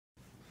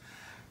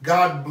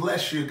God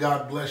bless you,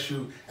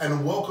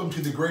 and welcome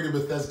to the Greater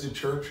Bethesda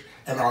Church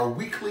and our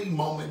weekly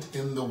moment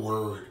in the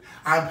Word.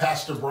 I'm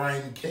Pastor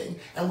Brian King,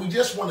 and we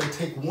just want to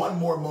take one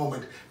more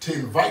moment to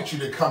invite you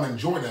to come and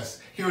join us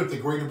here at the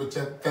Greater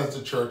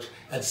Bethesda Church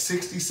at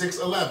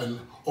 6611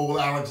 Old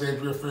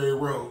Alexandria Ferry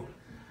Road.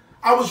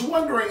 I was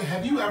wondering,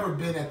 have you ever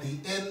been at the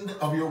end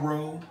of your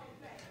road?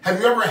 Have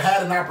you ever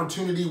had an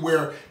opportunity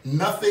where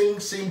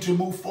nothing seemed to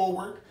move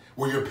forward?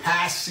 Where your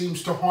past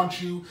seems to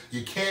haunt you?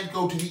 You can't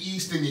go to the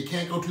east and you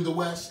can't go to the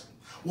west?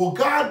 Well,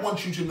 God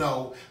wants you to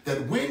know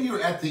that when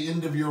you're at the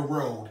end of your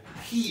road,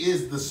 He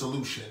is the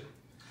solution.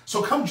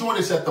 So come join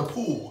us at the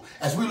pool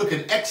as we look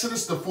at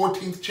Exodus, the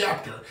 14th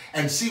chapter,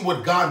 and see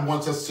what God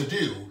wants us to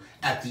do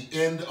at the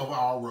end of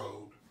our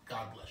road.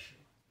 God bless.